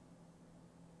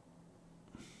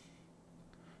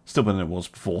 Still better than it was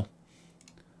before.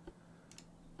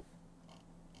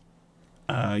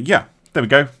 Yeah, there we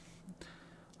go.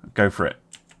 Go for it.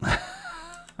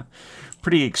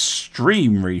 Pretty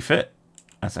extreme refit,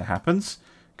 as it happens.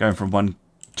 Going from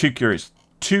two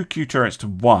Q turrets to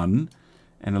one,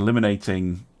 and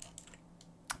eliminating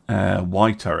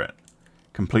Y turret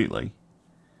completely.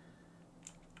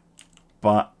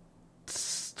 But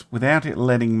without it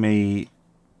letting me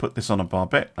put this on a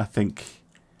barbette, I think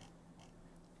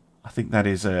that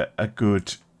is a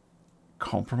good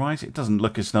compromise. It doesn't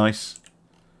look as nice,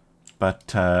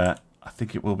 but I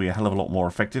think it will be a hell of a lot more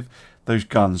effective. Those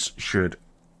guns should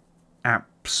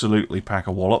absolutely pack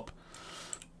a wallop.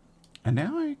 And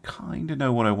now I kind of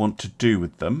know what I want to do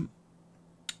with them.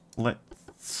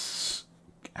 Let's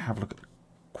have a look at the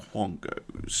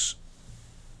Quongos.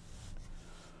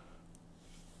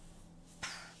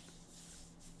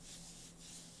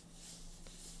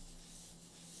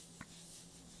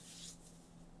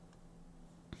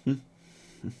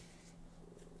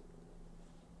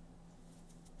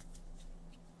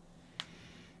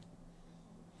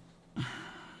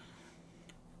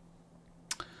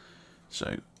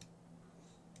 So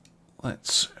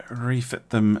let's refit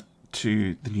them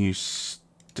to the new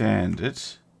standard.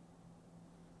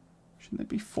 Shouldn't there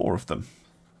be 4 of them?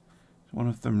 One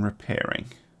of them repairing.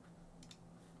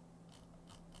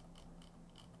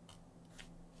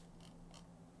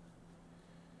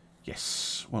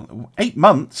 Yes. Well, 8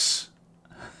 months?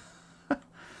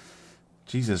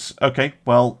 Jesus. Okay,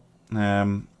 well,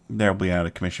 they'll be out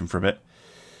of commission for a bit.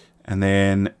 And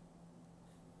then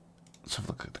let's have a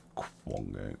look at the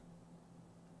Quongo.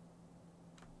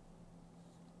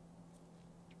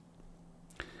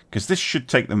 Because this should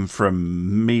take them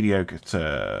from mediocre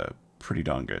to pretty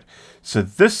darn good. So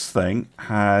this thing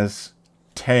has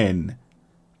 10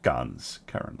 guns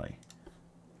currently.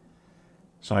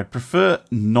 So I prefer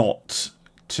not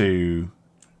to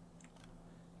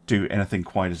do anything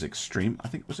quite as extreme. I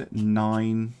think, was it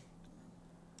 9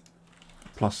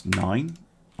 plus 9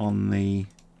 on the...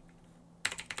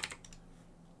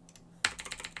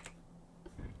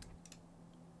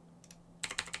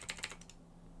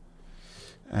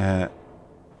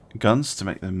 guns to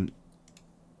make them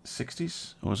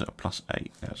 60s, or was it a plus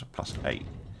 8? That was a plus 8.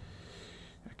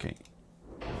 Okay.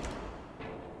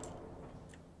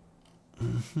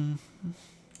 Right,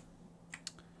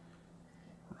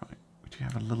 we do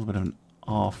have a little bit of an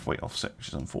halfway offset, which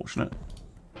is unfortunate.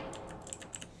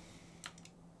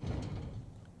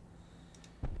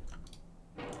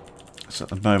 So at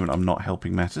the moment I'm not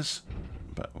helping matters,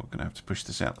 but we're going to have to push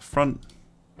this out the front.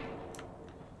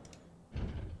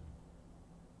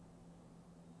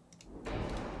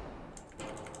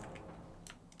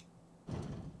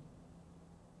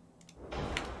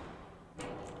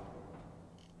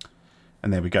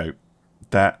 And there we go.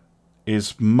 That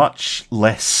is much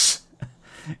less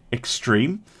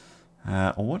extreme.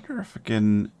 I wonder if I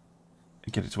can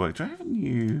get it to work. Do I have a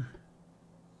new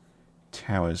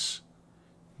towers?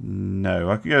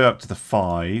 No, I can go up to the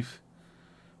 5.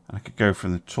 And I could go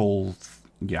from the tall...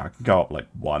 yeah, I can go up like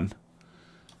 1.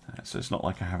 So it's not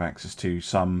like I have access to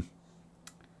some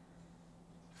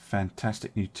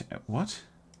fantastic new... what?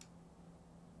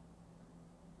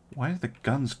 Why have the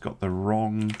guns got the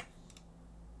wrong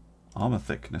armor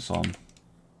thickness on?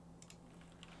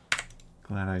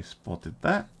 Glad I spotted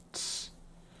that.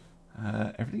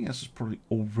 Everything else has probably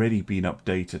already been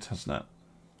updated, hasn't it?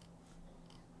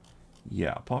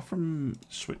 Yeah, apart from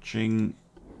switching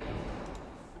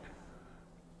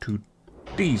to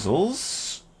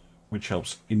diesels, which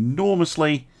helps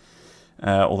enormously,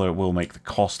 although it will make the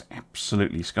cost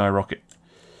absolutely skyrocket.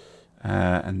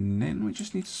 And then we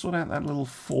just need to sort out that little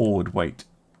forward weight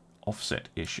offset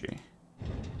issue.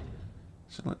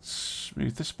 So let's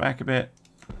move this back a bit.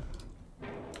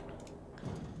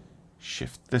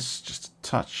 Shift this just a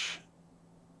touch.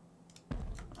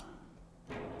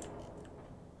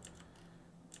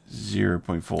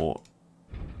 0.4.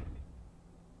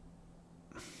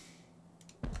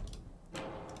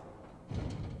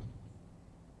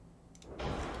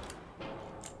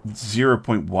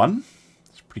 .1.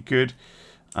 That's pretty good.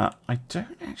 I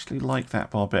don't actually like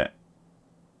that barbette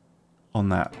on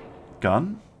that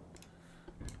gun.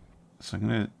 So I'm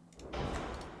going to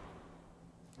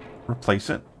replace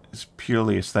it. It's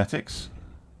purely aesthetics.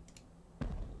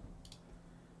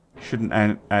 Shouldn't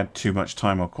add too much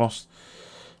time or cost.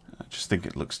 I just think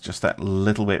it looks just that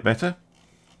little bit better.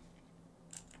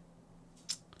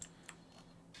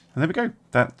 And there we go.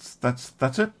 That's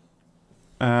it.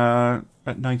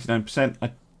 At 99%.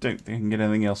 I don't think I can get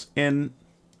anything else in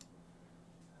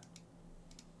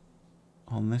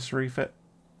on this refit.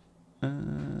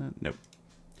 Nope.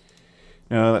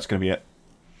 No, that's going to be it.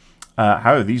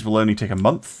 However, these will only take a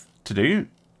month to do,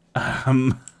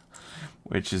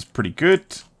 which is pretty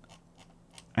good,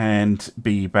 and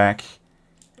be back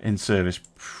in service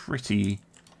pretty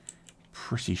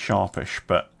sharpish.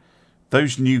 But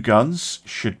those new guns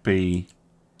should be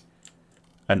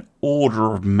an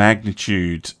order of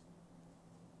magnitude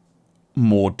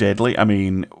more deadly. I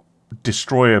mean,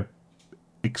 destroyer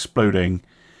exploding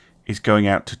is going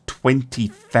out to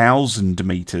 20,000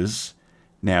 meters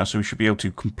now, so we should be able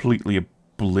to completely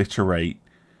obliterate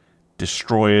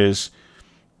destroyers.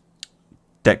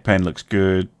 Deck pen looks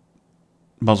good.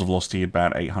 Muzzle velocity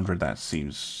about 800. That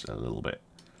seems a little bit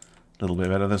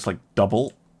better. That's like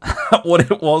double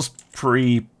what it was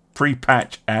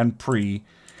pre-patch and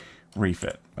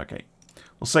pre-refit. Okay,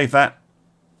 we'll save that.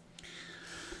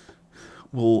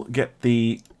 We'll get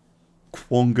the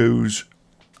Quongos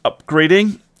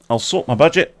upgrading. I'll sort my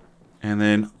budget, and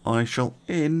then I shall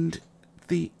end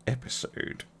the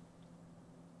episode.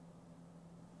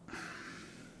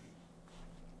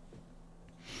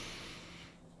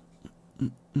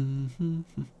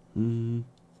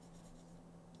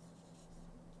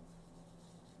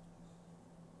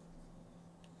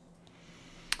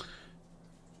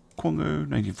 Quongo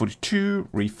 1942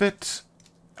 refit.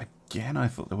 Again, I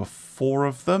thought there were 4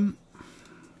 of them.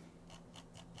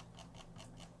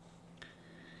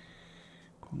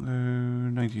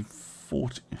 Quongo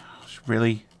 1940.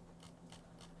 Really?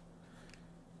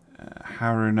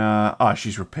 Haruna. Ah,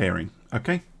 she's repairing.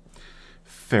 Okay.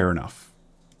 Fair enough.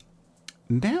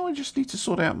 Now I just need to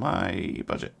sort out my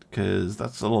budget, because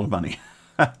that's a lot of money.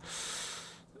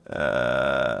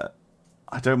 I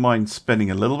don't mind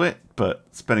spending a little bit, but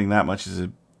spending that much is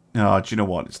a... Oh, do you know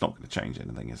what? It's not going to change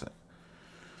anything, is it?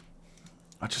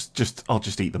 I'll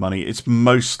just eat the money. It's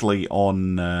mostly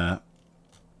on...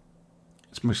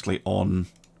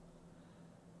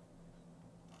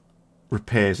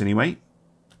 repairs anyway.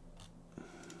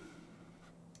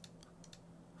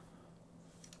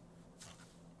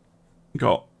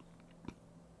 Got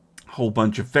a whole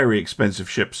bunch of very expensive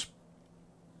ships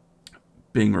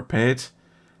being repaired,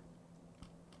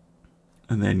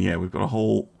 and then yeah, we've got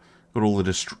all the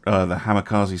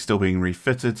Hamikaze still being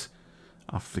refitted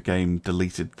after the game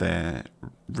deleted their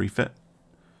refit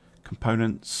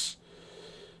components.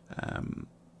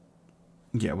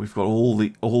 Yeah, we've got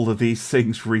all of these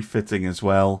things refitting as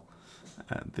well.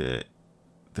 The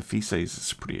Fises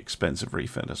is a pretty expensive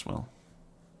refit as well.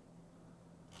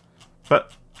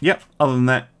 But yeah, other than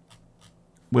that,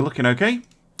 we're looking okay.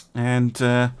 And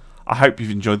I hope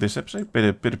you've enjoyed this episode. Bit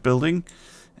of building,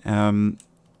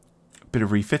 bit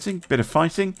of refitting, bit of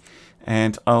fighting,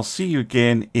 and I'll see you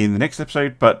again in the next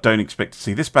episode. But don't expect to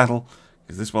see this battle,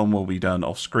 because this one will be done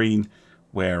off screen,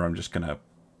 where I'm just gonna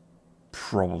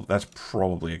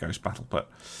probably a ghost battle, but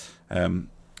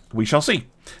we shall see.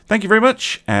 Thank you very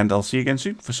much, and I'll see you again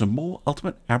soon for some more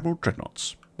Ultimate Admiral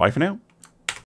Dreadnoughts. Bye for now.